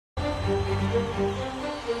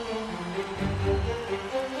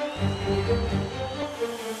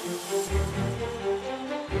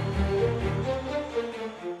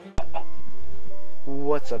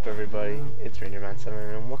What's up, everybody? It's ReindeerMan7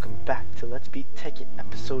 and welcome back to Let's Beat Tekkit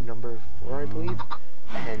episode number 4, I believe.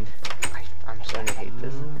 And I'm starting to hate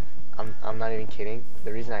this. I'm not even kidding.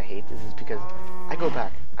 The reason I hate this is because I go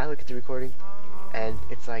back, I look at the recording, and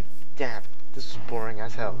it's like, damn, this is boring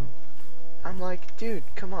as hell. I'm like, dude,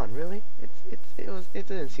 come on, really? It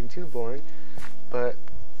didn't seem too boring, but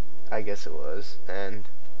I guess it was. And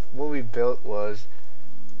what we built was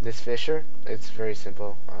this fisher. It's very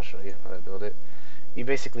simple. I'll show you how to build it. You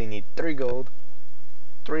basically need 3 gold,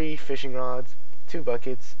 3 fishing rods, 2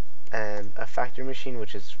 buckets, and a factory machine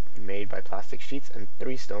which is made by plastic sheets, and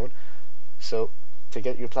 3 stone. So to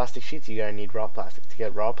get your plastic sheets, you gotta need raw plastic. To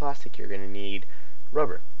get raw plastic, you're gonna need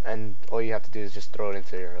rubber, and all you have to do is just throw it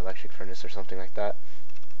into your electric furnace or something like that,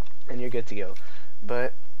 and you're good to go.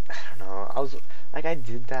 But I don't know, I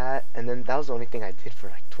did that, and then that was the only thing I did for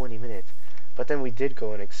like 20 minutes. But then we did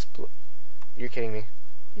go and explore. You're kidding me.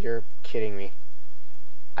 You're kidding me.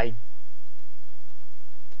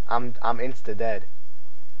 I'm insta dead.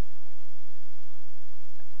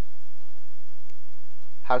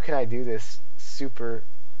 How can I do this super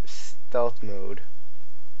stealth mode?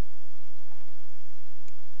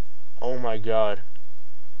 Oh my god.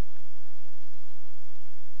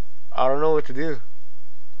 I don't know what to do.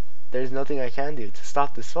 There's nothing I can do to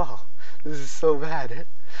stop this fall. This is so bad.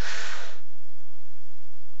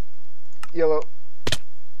 Yellow.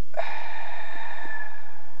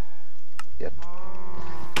 Yep.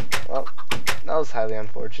 Well, that was highly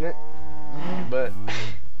unfortunate, but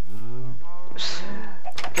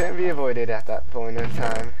couldn't be avoided at that point in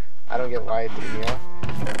time. I don't get why it threw me off,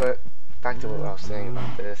 but back to what I was saying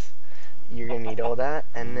about this. You're gonna need all that,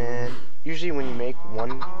 and then usually when you make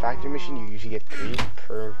one factory machine, you usually get 3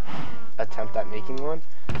 per attempt at making one.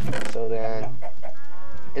 So then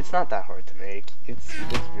it's not that hard to make. It's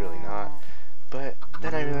really not. But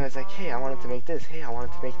then I realized, like, hey, I wanted to make this. Hey, I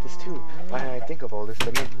wanted to make this too. Why didn't I think of all this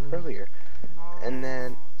to make earlier? And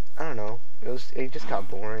then I don't know. It just got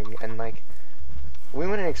boring. And like, we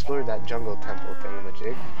went and explored that jungle temple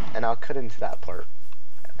thingamajig, and I'll cut into that part.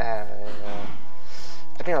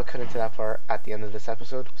 I think I'll cut into that part at the end of this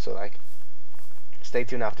episode. So like, stay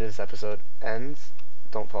tuned after this episode ends.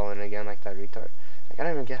 Don't fall in again like that retard. Like, I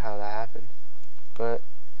don't even get how that happened. But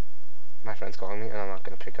my friend's calling me, and I'm not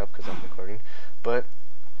gonna pick up because I'm recording. But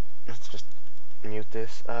let's just mute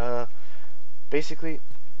this. Basically,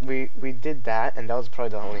 we did that, and that was probably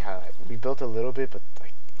the only highlight. We built a little bit, but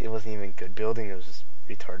like, it wasn't even good building. It was just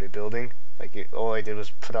retarded building. Like, all I did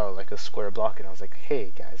was put out like a square block, and I was like,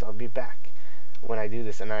 hey guys, I'll be back when I do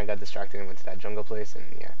this. And then I got distracted and went to that jungle place, and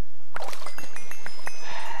yeah.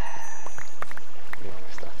 Give me all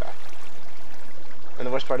my stuff back. And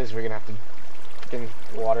the worst part is we're gonna have to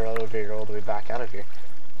water elevator all the way back out of here.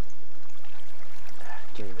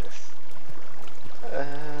 Give me this.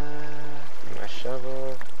 Give me my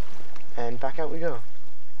shovel. And back out we go.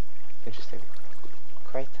 Interesting.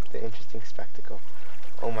 Quite the interesting spectacle.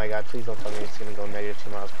 Oh my god, please don't tell me it's gonna go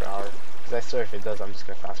 -2 miles per hour. Because I swear if it does, I'm just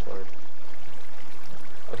gonna fast forward.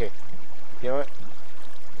 Okay. You know what?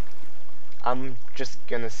 I'm just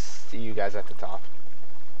gonna see you guys at the top.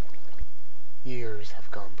 Years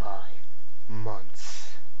have gone by.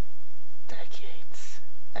 Months, decades,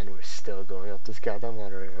 and we're still going up this goddamn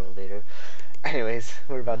water elevator. Anyways,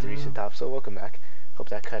 we're about to reach the top, so welcome back. Hope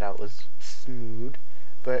that cutout was smooth,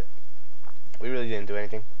 but we really didn't do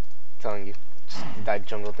anything. I'm telling you, just that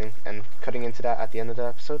jungle thing, and cutting into that at the end of the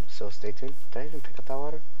episode, so stay tuned. Did I even pick up that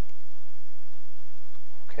water?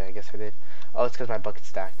 Okay, I guess I did. Oh, it's because my bucket's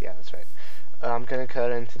stacked. Yeah, that's right. I'm gonna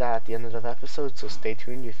cut into that at the end of the episode, so stay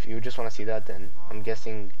tuned. If you just want to see that, then I'm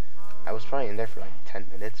guessing I was probably in there for like 10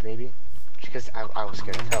 minutes maybe, because I was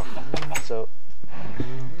scared to tell. So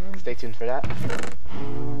stay tuned for that.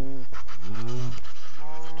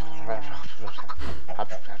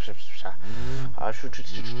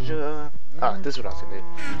 This is what I was gonna do.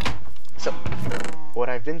 So what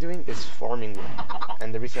I've been doing is farming wood,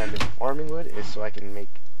 and the reason I've been farming wood is so I can make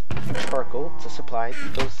charcoal to supply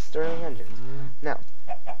those Stirling engines. Now,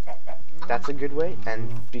 that's a good way,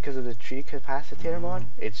 and because of the tree capacitator mod,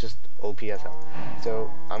 it's just OP as hell.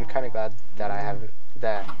 So I'm kind of glad that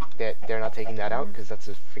that they're not taking that out, because that's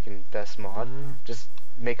the freaking best mod. Just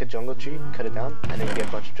make a jungle tree, cut it down, and then you get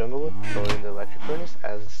a bunch of jungle wood, throw it in the electric furnace,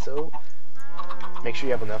 as so. Make sure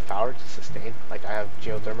you have enough power to sustain. Like, I have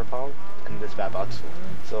geothermal power, and this bad box full,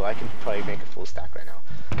 so I can probably make a full stack right now.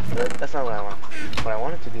 But that's not what I want. What I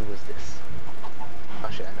wanted to do was this. Oh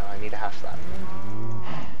shit, I know, I need a half slab.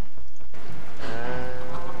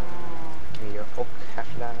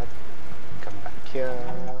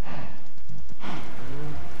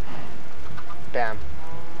 Bam.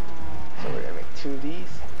 So we're gonna make 2 of these,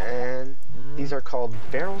 and these are called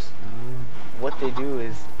barrels. What they do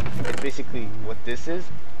is, it's basically what this is,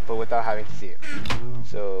 but without having to see it.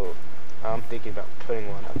 So I'm thinking about putting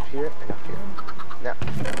one up here and up here. Now,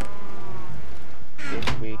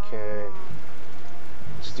 if we can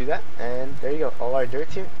just do that, and there you go. All our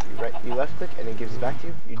dirt's here. You left click and it gives it back to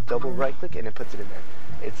you. You double right click and it puts it in there.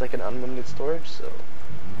 It's like an unlimited storage, so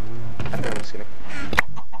I think I'm just gonna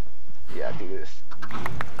do this.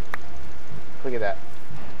 Look at that.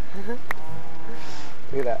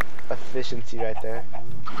 Look at that efficiency right there.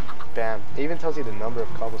 Bam. It even tells you the number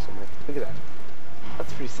of cobblestone. Look at that.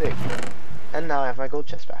 That's pretty sick. And now I have my gold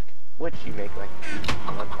chest back, which you make like,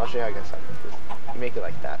 I'll show you how I guess I make this. You make it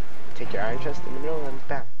like that. Take your iron chest in the middle and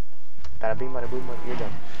bam. Bada bing, bada boom, you're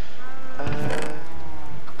done.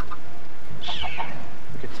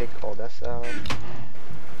 We could take all this out.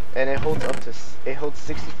 And it holds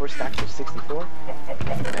 64 stacks of 64.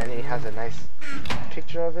 And it has a nice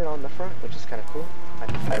picture of it on the front, which is kind of cool.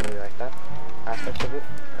 I really like that aspect of it.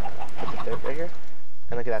 Put the dirt right here.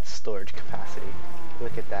 And look at that storage capacity.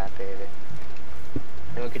 Look at that, baby.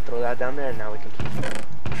 And we could throw that down there, and now we can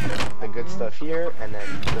keep the good stuff here, and then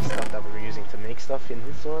the stuff that we were using to make stuff in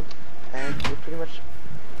this one. And we're pretty much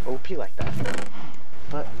OP like that.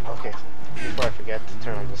 But, okay, before I forget to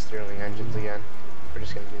turn on the Sterling engines again, we're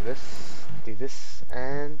just going to do this,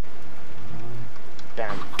 and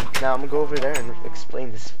bam. Now I'm going to go over there and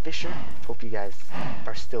explain this fisher. Hope you guys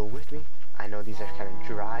are still with me. I know these are kind of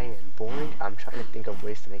dry and boring. I'm trying to think of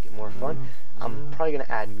ways to make it more fun. I'm probably going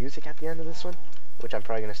to add music at the end of this one, which I'm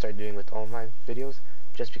probably going to start doing with all my videos,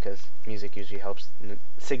 just because music usually helps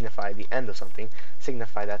signify the end of something,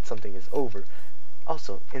 signify that something is over.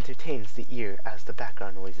 Also, entertains the ear as the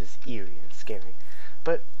background noise is eerie and scary.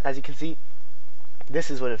 But, as you can see, this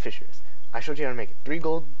is what a fisher is. I showed you how to make it. 3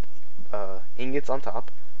 gold ingots on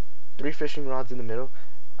top, 3 fishing rods in the middle,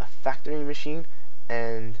 a factoring machine,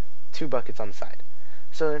 and 2 buckets on the side.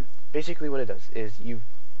 So, basically what it does is you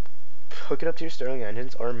hook it up to your Sterling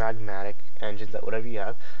engines or magmatic engines, that whatever you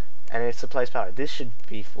have, and it supplies power. This should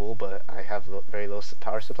be full, but I have very low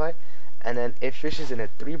power supply. And then it fishes in a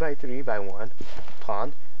 3x3x1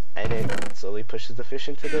 pond, and it slowly pushes the fish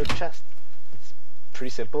into the chest. It's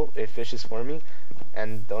pretty simple. It fishes for me,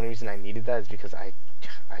 and the only reason I needed that is because I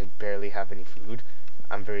barely have any food.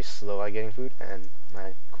 I'm very slow at getting food, and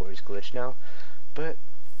my quarry's glitched now. But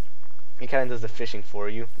it kind of does the fishing for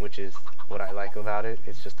you, which is what I like about it.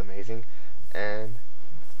 It's just amazing, and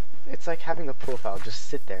it's like having a profile just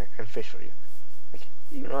sit there and fish for you. Like,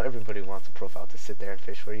 you know, everybody wants a profile to sit there and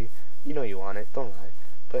fish for you. You know you want it, don't lie.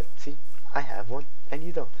 But see, I have one, and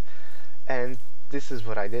you don't. And this is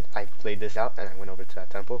what I did. I played this out, and I went over to that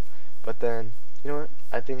temple. But then, you know what?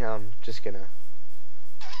 I think I'm just gonna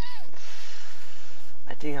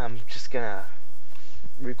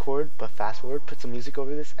record, but fast forward, put some music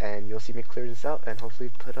over this, and you'll see me clear this out, and hopefully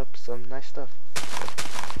put up some nice stuff.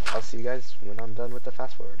 I'll see you guys when I'm done with the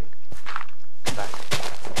fast forwarding. Bye.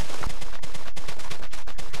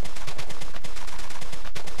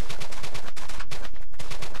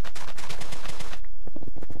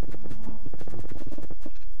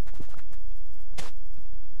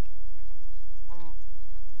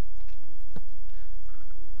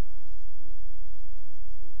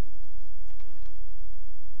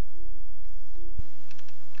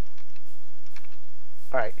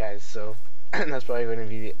 Alright guys, so that's probably going to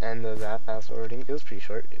be the end of that fast forwarding. It was pretty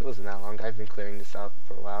short. It wasn't that long. I've been clearing this out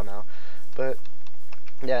for a while now. But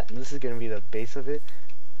yeah, this is going to be the base of it.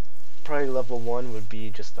 Probably level 1 would be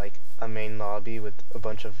just like a main lobby with a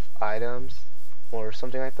bunch of items or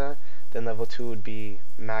something like that. Then level 2 would be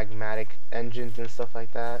magmatic engines and stuff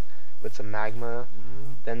like that with some magma.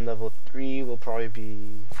 Then level 3 will probably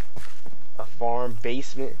be a farm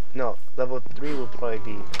basement. No, level 3 will probably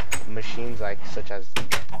be machines like such as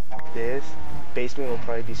this. Basement will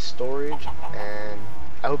probably be storage, and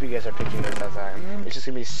I hope you guys are picturing this as I am. It's just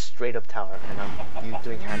gonna be a straight up tower, and I'm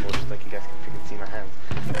doing hand motions like you guys can freaking see my hands.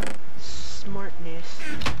 Smartness.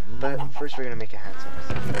 But first we're gonna make a hand saw.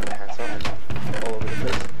 So I'm gonna make a hand saw and then all over the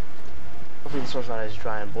place. Hopefully this one's not as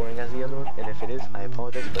dry and boring as the other one, and if it is, I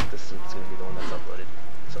apologize, but this is gonna be the one that's uploaded.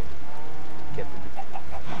 So get the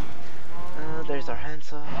there's our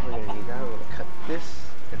handsaw. We're gonna need that. We're gonna cut this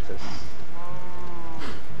into.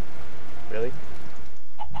 Really?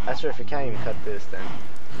 I swear, if you can't even cut this, then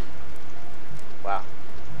wow.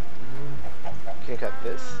 Can you cut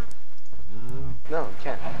this? No, you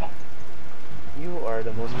can't. You are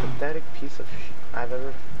the most pathetic piece of shit I've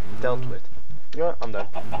ever dealt with. You know what? I'm done.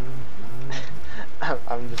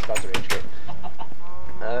 I'm just about to rage quit.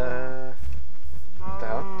 What the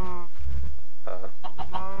hell?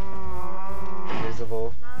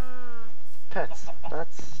 Invisible pets.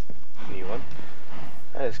 That's a new one.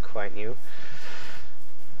 That is quite new.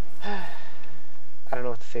 I don't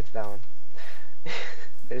know what to say to that one.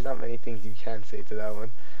 There's not many things you can say to that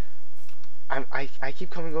one. I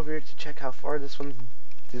keep coming over here to check how far this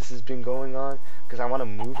has been going on, because I want to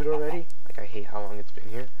move it already. Like, I hate how long it's been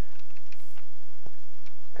here.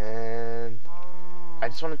 And I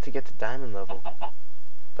just wanted to get to diamond level.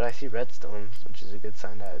 But I see redstones, which is a good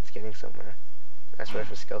sign that it's getting somewhere. I swear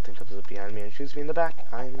if a skeleton comes up behind me and shoots me in the back,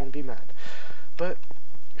 I'm gonna be mad. But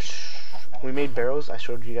we made barrels. I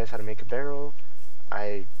showed you guys how to make a barrel.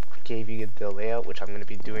 I gave you the layout, which I'm gonna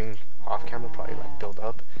be doing off camera, probably like build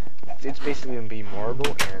up. It's basically gonna be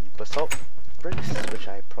marble and basalt bricks, which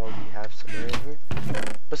I probably have somewhere in here.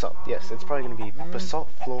 Basalt, yes, it's probably gonna be basalt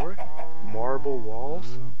floor, marble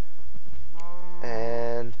walls,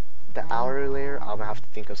 and the outer layer I'm gonna have to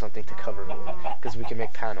think of something to cover it with, because we can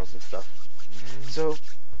make panels and stuff. So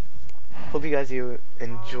hope you guys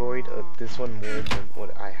enjoyed this one more than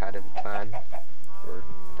what I had in plan for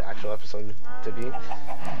the actual episode to be.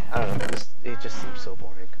 I don't know, it just seems so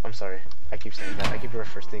boring. I'm sorry, I keep saying that. I keep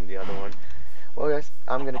referencing the other one. Well guys,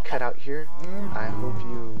 I'm gonna cut out here. I hope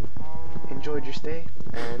you enjoyed your stay,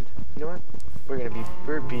 and you know what?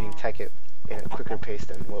 We're beating Tekkit in a quicker pace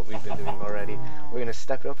than what we've been doing already. We're gonna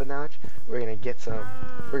step it up a notch. We're gonna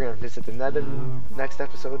visit the Nether next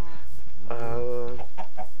episode. That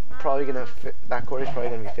core is probably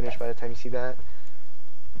gonna be finished by the time you see that.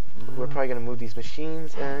 We're probably gonna move these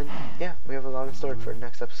machines, and yeah, we have a lot in store for the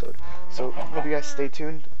next episode. So hope you guys stay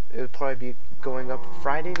tuned. It'll probably be going up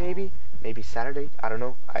Friday, maybe Saturday. I don't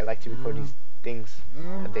know. I like to record these things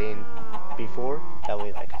a day before. That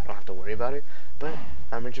way, like, I don't have to worry about it. But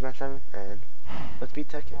I'm Richard Matt Simon, and let's beat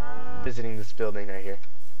Tekkit. Visiting this building right here.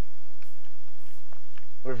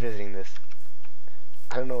 We're visiting this.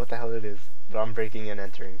 I don't know what the hell it is, but I'm breaking and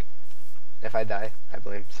entering. If I die, I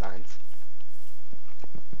blame signs.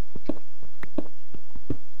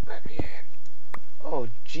 Let me in. Oh,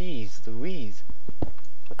 jeez, Louise.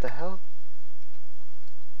 What the hell?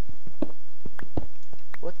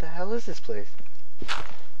 What the hell is this place?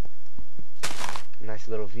 Nice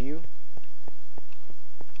little view.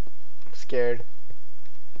 I'm scared.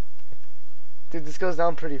 Dude, this goes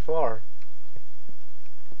down pretty far.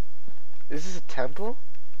 Is this a temple?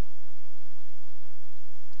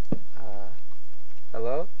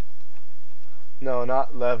 Hello? No,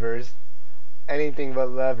 not levers. Anything but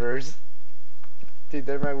levers. Dude,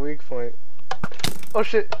 they're my weak point. Oh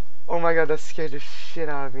shit! Oh my god, that scared the shit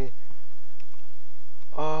out of me.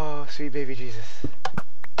 Oh, sweet baby Jesus.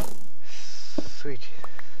 Sweet Jesus.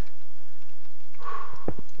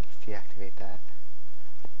 Let's deactivate that.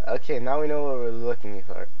 Okay, now we know what we're looking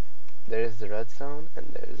for. There's the redstone,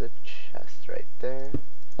 and there's a chest right there.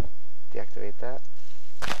 Deactivate that.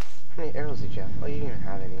 How many arrows did you have? Oh, you didn't even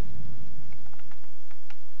have any.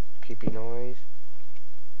 Creepy noise.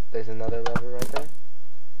 There's another lever right there.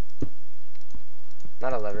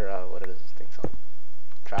 Not a lever, what are those things called?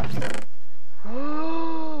 Traps?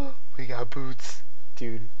 Oh, we got boots.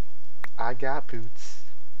 Dude, I got boots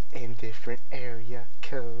in different area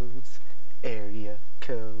codes. Area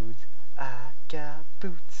codes. I got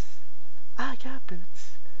boots. I got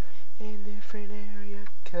boots in different area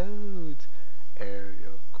codes.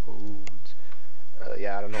 Area codes.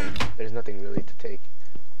 Yeah, I don't know. There's nothing really to take.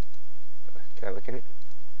 Can I look in it?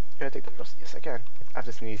 Can I take the girls? Yes, I can. I have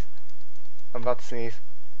to sneeze. I'm about to sneeze.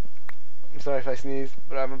 I'm sorry if I sneeze,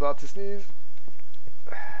 but I'm about to sneeze.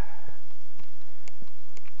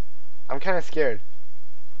 I'm kind of scared.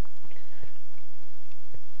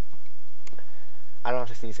 I don't have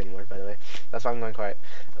to sneeze anymore, by the way. That's why I'm going quiet.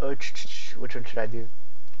 Oh, which one should I do?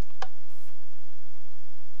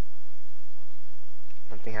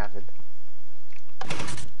 Something happened.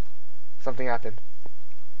 Something happened.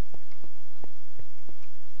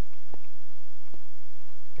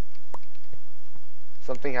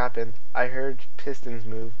 Something happened. I heard pistons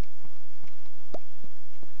move.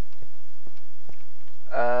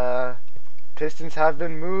 Pistons have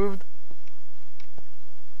been moved.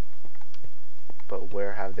 But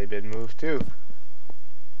where have they been moved to?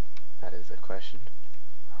 That is a question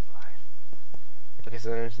of life. Okay, so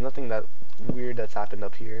there's nothing that weird that's happened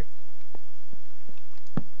up here.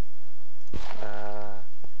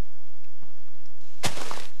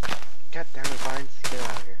 God damn it, vines. Get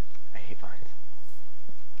out of here. I hate vines.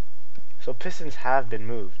 So pistons have been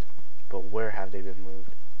moved, but where have they been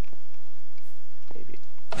moved? Maybe.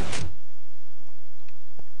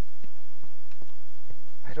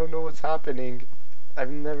 I don't know what's happening. I've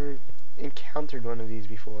never encountered one of these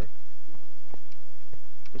before.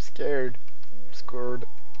 I'm scared. I'm scared.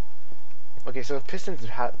 Okay, so if pistons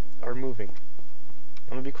are moving, I'm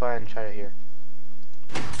gonna be quiet and try to hear.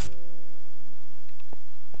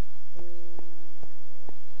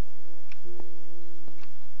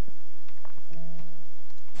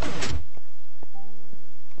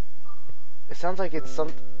 It sounds like it's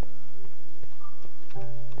something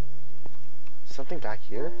back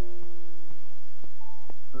here.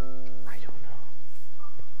 I don't know.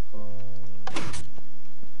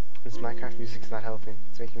 This Minecraft music's not helping.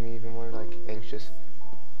 It's making me even more like anxious.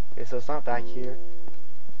 Okay, so it's not back here.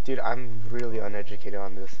 Dude, I'm really uneducated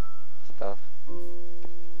on this stuff.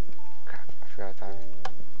 Crap, I forgot a timer.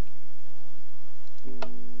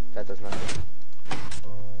 That does nothing.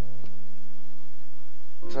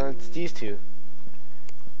 So it's these two.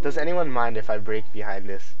 Does anyone mind if I break behind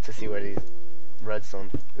this to see where these redstone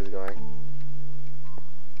is going?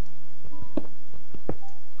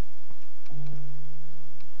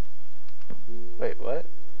 Wait, what?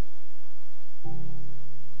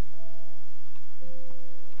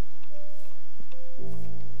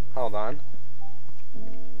 Hold on.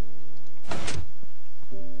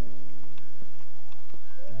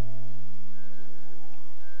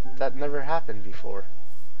 That never happened before.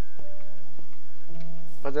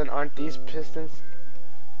 But then aren't these pistons?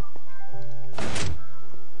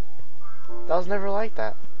 That was never like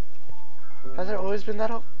that. Has there always been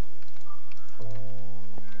that? Wow,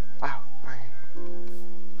 I am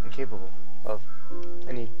incapable of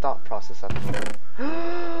any thought process at the moment.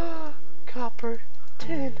 Copper,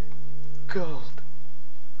 tin, gold.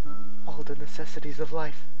 All the necessities of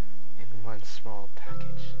life in one small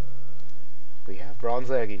package. We have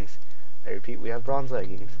bronze leggings. I repeat, we have bronze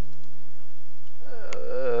leggings.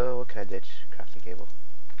 What can I ditch? Crafting table.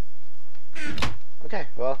 Okay,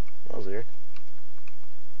 well, that was weird.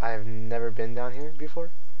 I've never been down here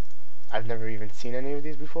before. I've never even seen any of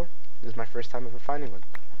these before. This is my first time ever finding one.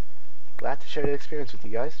 Glad to share the experience with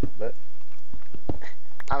you guys, but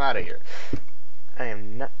I'm out of here. I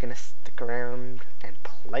am not gonna stick around and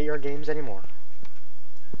play your games anymore.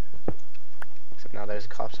 Except now there's a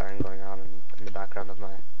cop siren going on in the background of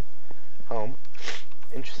my home.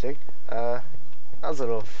 Interesting. That was a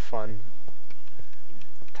little fun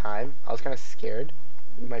time. I was kind of scared.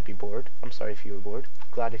 You might be bored. I'm sorry if you were bored.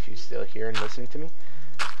 Glad if you're still here and listening to me.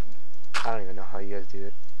 I don't even know how you guys do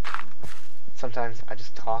it. Sometimes I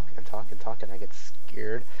just talk and talk and talk and I get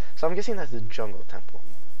scared. So I'm guessing that's the jungle temple.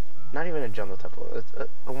 Not even a jungle temple. It's a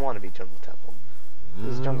wannabe jungle temple.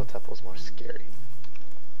 This jungle temple is more scary.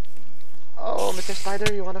 Oh, Mr.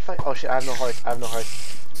 Spider, you wanna fight? Oh shit, I have no hearts. I have no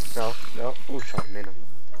hearts. No, no. Ooh, try to min him.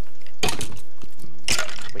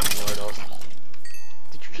 Wait, more of those.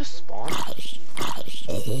 Did you just spawn?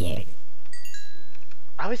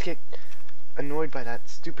 I always get annoyed by that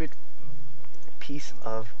stupid piece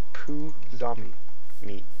of poo zombie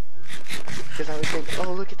meat. Because I always think,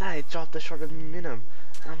 oh look at that, it dropped the shard of minimum.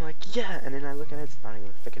 And I'm like, yeah, and then I look at it, it's not even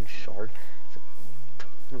a freaking shard. It's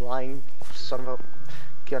a lying son of a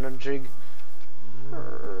gun jig.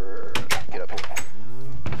 Get up here.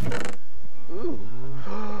 Ooh.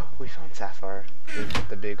 We found sapphire. We hit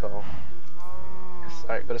the big hole. Yes.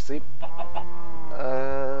 Alright, go to sleep.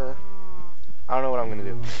 I don't know what I'm gonna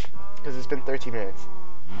do. Because it's been 13 minutes.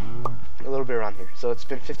 A little bit around here. So it's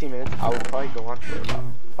been 15 minutes. I will probably go on for about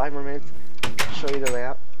 5 more minutes. Show you the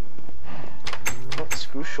layout. Oh,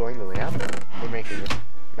 screw showing the layout. We're making it.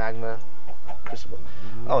 Magma crucible.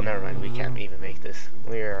 Oh, never mind. We can't even make this.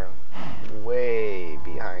 We are way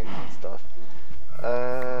behind on stuff.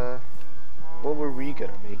 What were we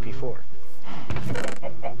gonna make before?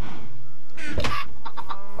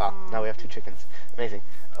 Wow, now we have 2 chickens. Amazing.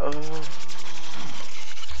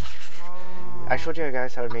 I showed you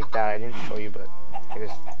guys how to make that. I didn't show you, but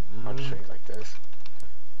I'll just show you like this.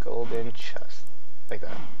 Golden chest. Like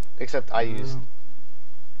that. Except I used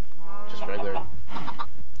just regular.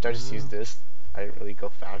 I just used this. I didn't really go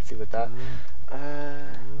fancy with that.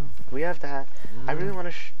 We have that. I really want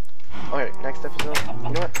to okay, next episode.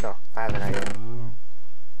 You know what? No, I have an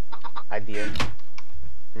idea.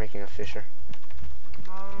 We're making a fisher.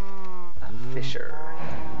 A fisher.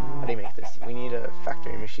 How do you make this? We need a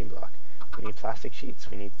factory machine block. We need plastic sheets.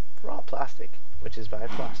 We need raw plastic, which is by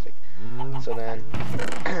plastic. So then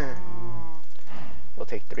we'll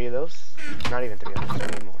take 3 of those. Not even 3 of those. We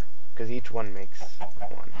need more, because each one makes 1, I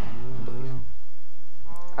believe.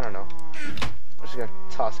 I don't know. We're just gonna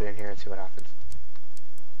toss it in here and see what happens.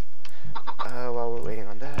 While we're waiting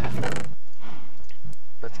on that,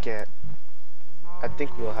 let's get. I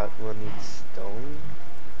think we'll need stone.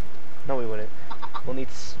 No, we wouldn't. We'll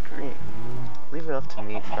need string. Leave it up to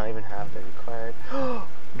me to not even have the required.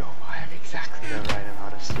 No, I have exactly the right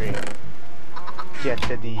amount of string. Get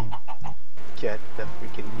the D. Get the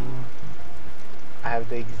freaking D. I have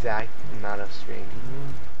the exact amount of string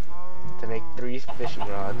to make 3 fishing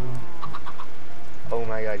rods. Oh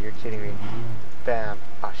my god, you're kidding me. Bam.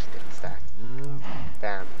 Oh, she didn't stack.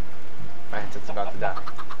 Bam. My headset's about to die.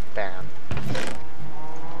 Bam.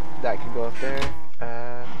 That could go up there.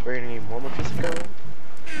 We're gonna need 1 more piece of gold.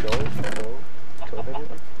 Gold,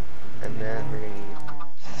 everyone. And then we're gonna need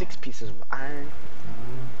 6 pieces of iron.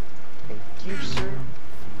 Thank you, sir.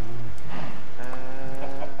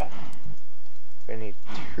 We're gonna need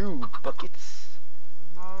 2 buckets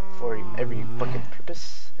for every bucket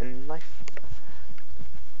purpose in life.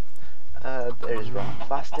 There's raw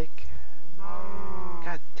plastic.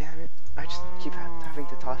 God damn it. I just keep having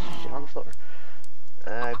to toss shit on the floor.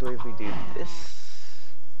 I believe we do this,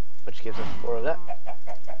 which gives us 4 of that.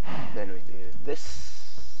 Then we do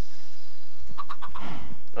this.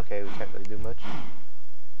 Okay, we can't really do much.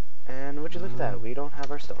 And would you look at that? We don't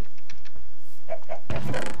have our stone.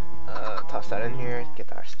 Toss that in here,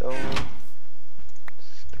 get our stone.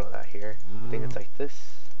 Just throw that here. I think it's like this.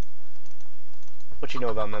 What you know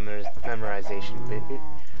about memorization, baby?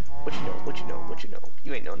 What you know, what you know, what you know?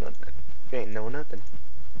 You ain't know nothing. You ain't know nothing.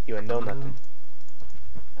 You ain't know nothing.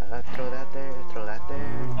 Throw that there, throw that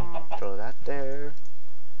there, throw that there.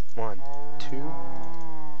 1, 2,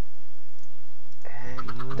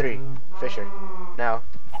 and 3. Fisher. Now,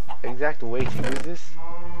 the exact way to use this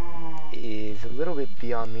is a little bit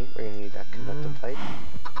beyond me. We're gonna need that conductor pipe.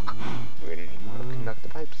 We're gonna need more conductor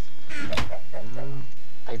pipes.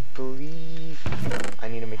 I believe I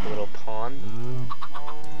need to make a little pond.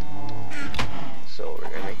 So we're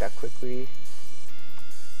gonna make that quickly.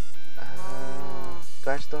 Do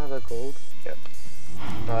I still have that gold? Yep.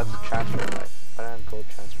 No, that's a transfer pipe. I don't have gold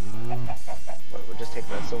transfer pipe. But we'll just take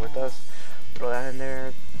redstone with us. Throw that in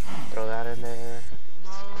there. Throw that in there.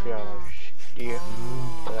 Just clear all our shit here.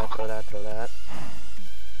 Throw that, throw that, throw that.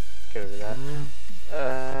 Get rid of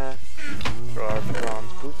that. Throw our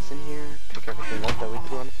bronze boots in here. Pick everything up that we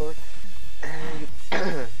threw on the floor.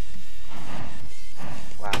 And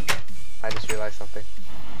wow. I just realized something.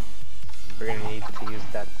 We're gonna need to use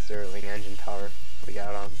that Zerling engine power we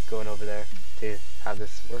got on going over there to have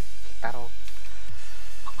this work at all.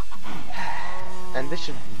 And this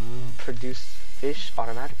should produce fish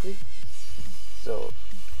automatically. So,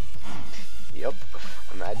 yep,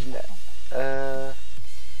 imagine that. We're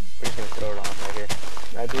just gonna throw it on right here.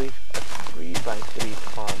 And I believe a 3x3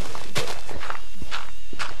 pond would be good.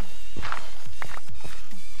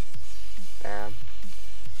 Bam.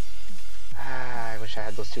 I wish I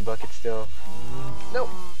had those 2 buckets still. Nope.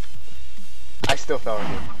 I still fell in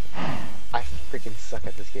here. I freaking suck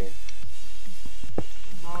at this game.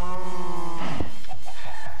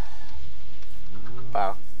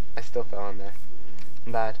 Wow. I still fell in there.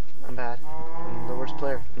 I'm bad. I'm bad. I'm the worst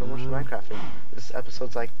player. I'm the worst Minecrafter. This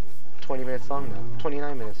episode's like 20 minutes long now.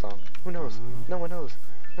 29 minutes long. Who knows? No one knows.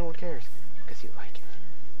 No one cares. Because you like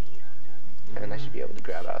it. And I should be able to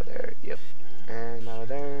grab out of there. Yep. And out of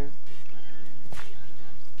there.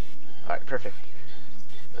 Alright, perfect.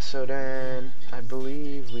 So then, I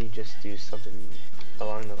believe we just do something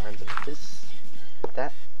along the lines of this,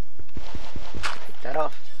 that, take that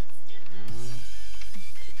off,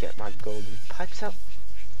 get my golden pipes out,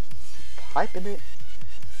 pipe in it.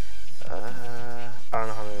 I don't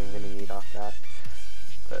know how many I'm going to need off that,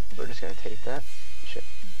 but we're just going to take that. Shit,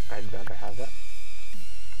 I'd rather have that.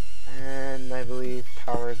 And I believe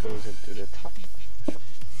power goes in through the top.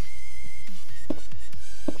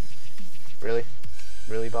 Really?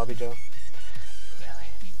 Really, Bobby Joe? Really?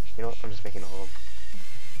 You know what? I'm just making all of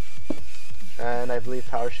them. And I believe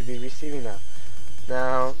power should be receiving now.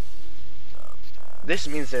 Now, this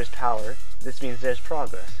means there's power. This means there's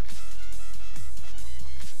progress.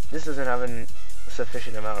 This doesn't have a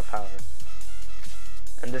sufficient amount of power.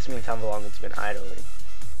 And this means how long it's been idling.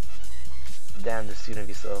 Damn, this is gonna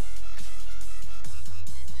be slow.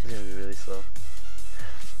 It's gonna be really slow.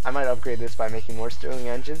 I might upgrade this by making more Sterling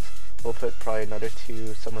engines. We'll put probably another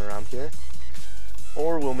 2 somewhere around here.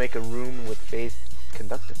 Or we'll make a room with phased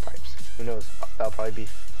conductive pipes. Who knows? That'll probably be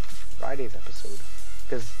Friday's episode.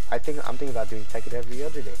 Because I'm thinking about doing Tekkit every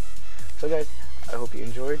other day. So guys, I hope you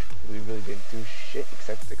enjoyed. We really didn't do shit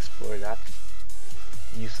except explore that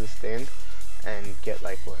useless thing. And get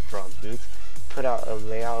like, what, bronze boots. Put out a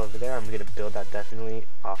layout over there. I'm going to build that definitely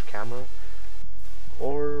off camera.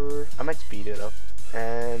 Or I might speed it up.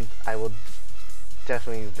 And I will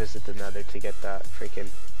definitely visit the nether to get that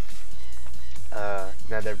freaking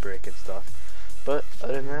nether brick and stuff. But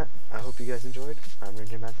other than that, hope you guys enjoyed. I'm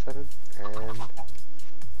RangerMat7, and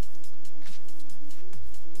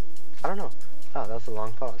I don't know. Oh, that was a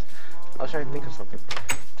long pause. I was trying to think of something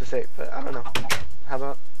to say, but I don't know. How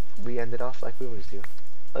about we end it off like we always do?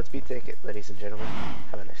 Let's be Tekkit, ladies and gentlemen.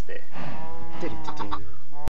 Have a nice day.